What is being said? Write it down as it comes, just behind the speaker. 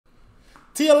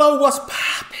TLO, what's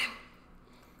poppin'?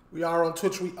 We are on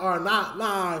Twitch. We are not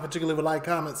live. Particularly with like,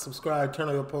 comment, subscribe, turn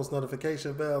on your post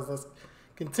notification bells. Let's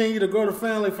continue to grow the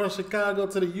family from Chicago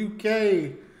to the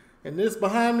UK. And this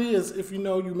behind me is, if you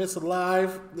know you miss a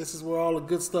live, this is where all the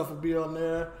good stuff will be on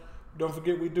there. Don't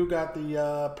forget, we do got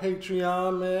the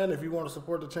Patreon, man. If you want to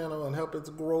support the channel and help its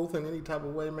growth in any type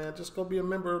of way, man, just go be a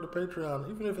member of the Patreon.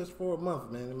 Even if it's for a month,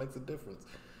 man, it makes a difference.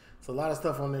 It's a lot of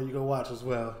stuff on there you can watch as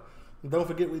well. And don't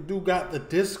forget, we do got the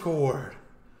Discord.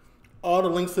 All the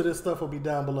links to this stuff will be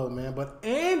down below, man. But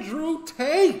Andrew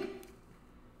Tate,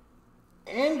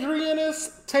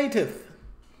 Andrianus Tate,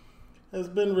 has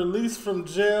been released from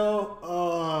jail.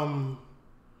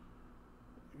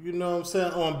 You know what I'm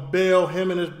saying, on bail. Him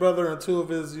and his brother and two of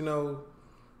his, you know,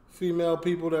 female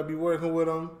people that be working with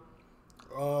him.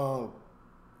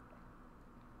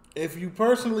 If you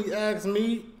personally ask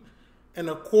me, in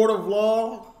a court of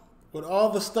law, with all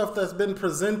the stuff that's been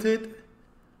presented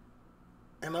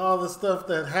and all the stuff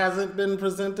that hasn't been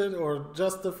presented or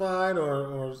justified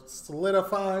or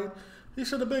solidified, he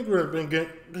should have been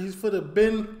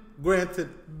granted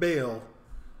bail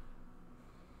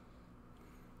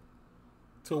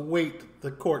to wait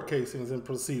the court casings and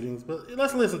proceedings. But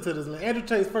let's listen to this, man. Andrew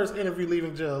Tate's first interview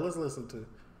leaving jail. Let's listen to it.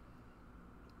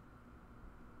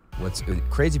 What's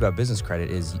crazy about business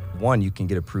credit is, one, you can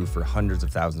get approved for hundreds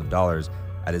of thousands of dollars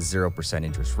at a 0%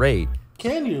 interest rate.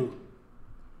 Can you?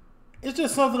 It's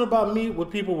just something about me with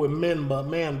people with man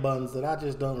buns that I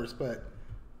just don't respect.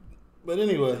 But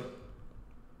anyway.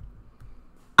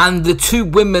 And the two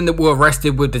women that were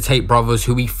arrested with the Tate brothers,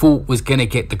 who we thought was going to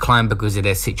get declined because of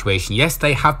their situation, yes,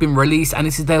 they have been released, and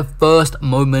this is their first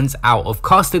moments out of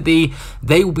custody.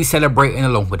 They will be celebrating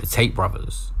along with the Tate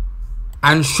brothers.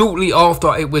 And shortly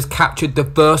after it was captured, the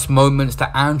first moments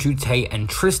that Andrew Tate and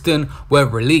Tristan were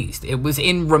released. It was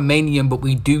in Romanian, but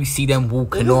we do see them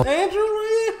walking on. Andrew,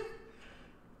 man?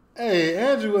 Hey,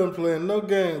 Andrew wasn't playing no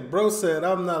game. Bro said,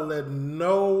 I'm not letting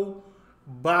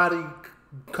nobody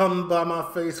come by my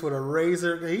face with a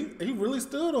razor. He really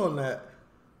stood on that.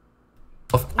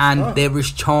 And there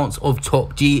is chance of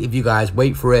top G if you guys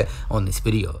wait for it on this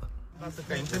video.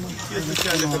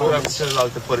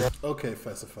 Okay,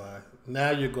 Festify.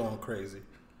 Now you're going crazy.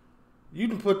 You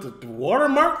can put the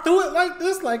watermark through it like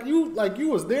this, like you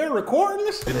was there recording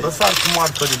this shit?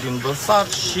 Din dosar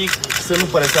și să nu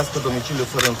părăsească domiciliul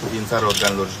fără încuviințarea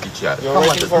organelor judiciare. Cam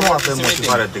atât. Nu avem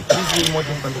motivarea de criză,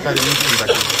 motiv pentru care nu știm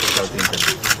dacă este altă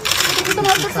intervenție.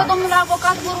 Domnule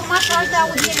avocat, vor urma și alte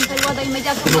audieri în perioada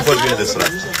imediată următoare. Nu vorbim despre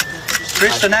asta.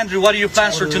 Tristan, Andrew, what are your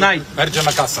plans for tonight? Mergem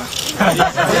acasă.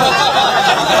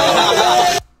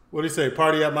 What do you say?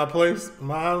 Party at my place?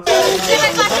 My house?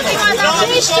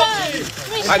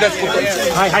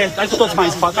 Hai cu toți mai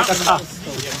în spate, ca să...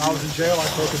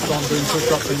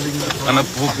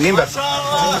 Invers.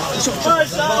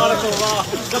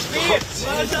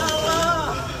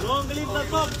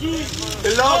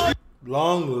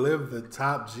 Long live the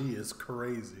top G is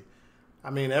crazy. I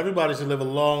mean, everybody should live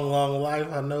a long, long life.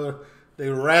 I know they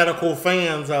radical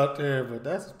fans out there, but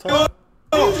that's tough.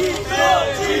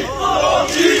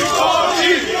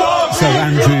 So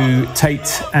Andrew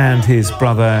Tate and his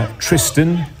brother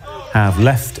Tristan have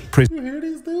left prison. You hear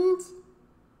these dudes?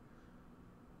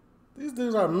 These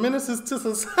dudes are menaces to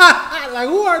society. Like,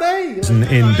 who are they?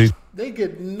 They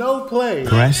get no play.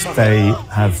 Arrest. They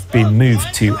have been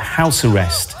moved to house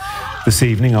arrest this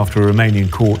evening after a Romanian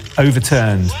court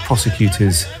overturned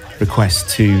prosecutors' request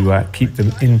to keep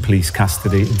them in police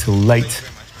custody until late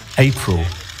April.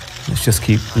 Let's just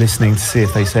keep listening to see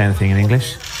if they say anything in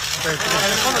English.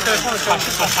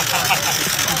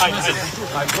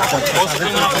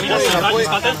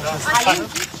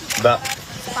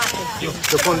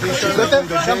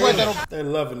 They're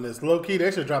loving this. Low key,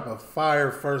 they should drop a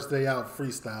fire first day out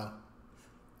freestyle.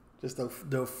 Just the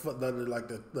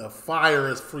fire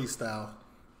is freestyle.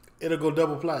 It'll go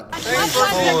double platinum.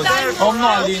 Domnul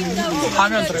Alin,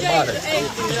 am o întrebare.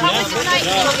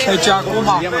 Deci acum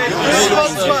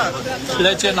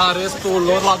plece în arestul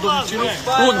lor la domiciliu?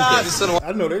 Unde?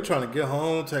 I know they're trying to get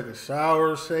home, take a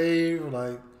shower, shave,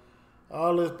 like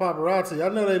all this paparazzi. I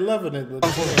know they loving it. But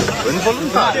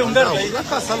Involuntar. La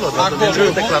casa lor, la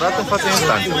domiciliu declarat în fața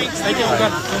instanței.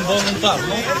 Involuntar,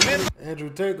 nu? Andrew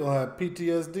Tate gonna have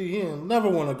PTSD. He'll never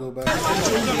want to go back.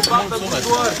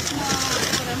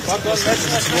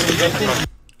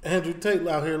 Andrew Tate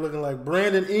out here looking like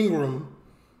Brandon Ingram.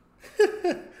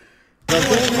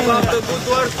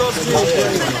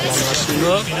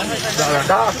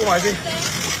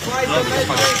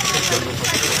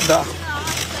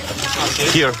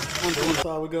 Here.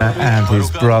 And his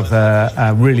brother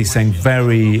really saying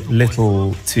very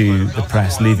little to the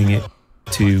press, leaving it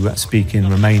to speak in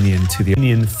Romanian to the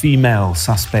Romanian female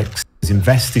suspects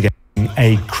investigating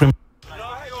a criminal.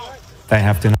 They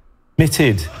have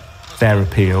admitted their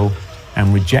appeal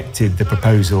and rejected the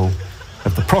proposal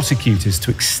of the prosecutors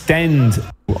to extend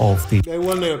of the... They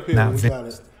won their appeal, we got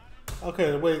it.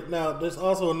 Okay, wait, now there's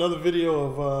also another video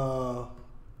of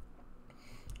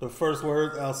the first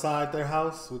words outside their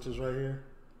house, which is right here.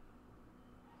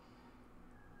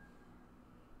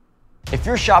 If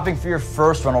you're shopping for your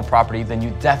first rental property, then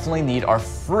you definitely need our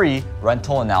free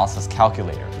rental analysis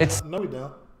calculator. It's... No, we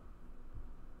don't.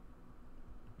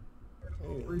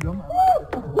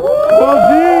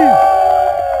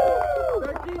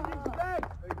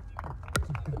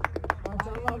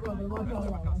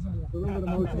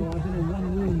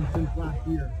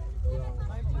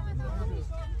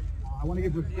 I want to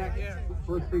give respect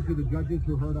firstly to the judges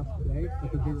who heard us today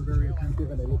because they were very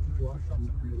attentive and they listened to us.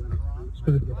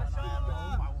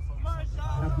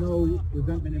 I have no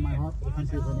resentment in my heart for the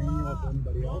country of Romania or for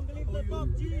anybody else.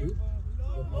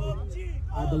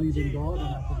 I believe in God, and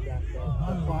I think that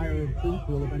the fire of truth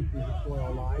will eventually destroy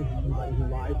our lives, and anybody who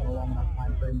lies in a long enough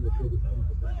time frame will feel the same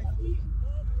for that, I believe.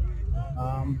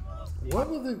 What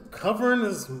was it covering?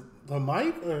 Is the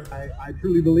mic? Or? I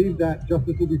truly believe that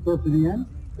justice will be served in the end.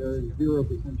 There is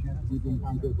 0% chance of me being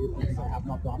found guilty of things I have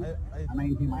not done. I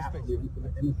maintain my absolute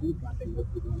innocence, and I think most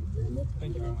people understand this.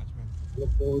 Thank you very much, man. Look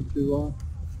forward to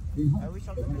being home.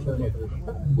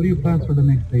 What are your plans for the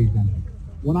next phase then?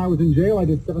 When I was in jail, I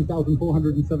did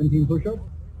 7,417 push-ups.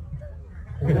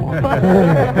 I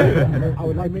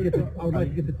would like to get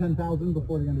to 10,000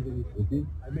 before the end of the week.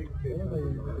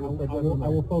 I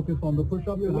will focus on the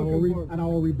push-ups and I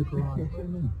will read the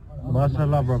Quran.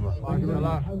 MashaAllah, brother.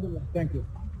 Thank you.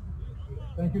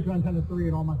 Thank you to Antenna 3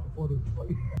 and all my supporters.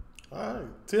 All right.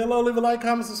 TLO, leave a like,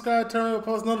 comment, subscribe, turn on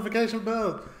post notification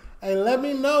bell. Hey, let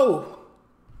me know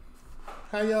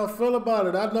how y'all feel about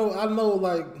it. I know,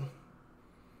 like,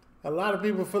 a lot of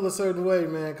people feel a certain way,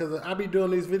 man, because I be doing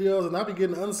these videos and I be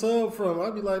getting unsubbed from them. I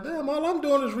be like, damn, all I'm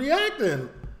doing is reacting.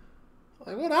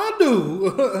 Like, what I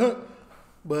do?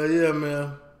 But yeah,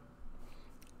 man.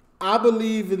 I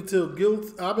believe in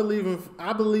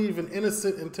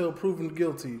innocent until proven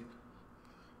guilty.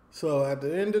 So at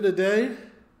the end of the day,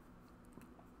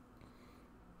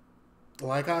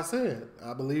 like I said,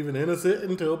 I believe in innocent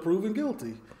until proven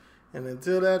guilty. And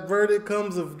until that verdict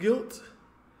comes of guilt,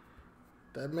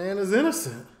 that man is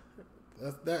innocent.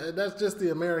 That's just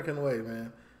the American way,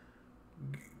 man.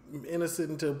 Innocent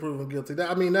until proven guilty.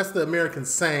 I mean, that's the American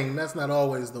saying. That's not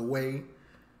always the way.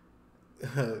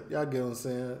 Y'all get what I'm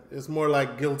saying? It's more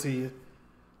like guilty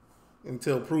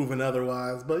until proven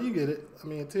otherwise. But you get it. I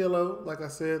mean, TLO, like I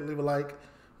said, leave a like,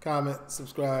 comment,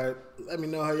 subscribe. Let me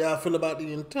know how y'all feel about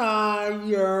the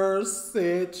entire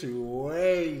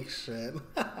situation.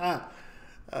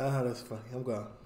 That's funny. I'm gone.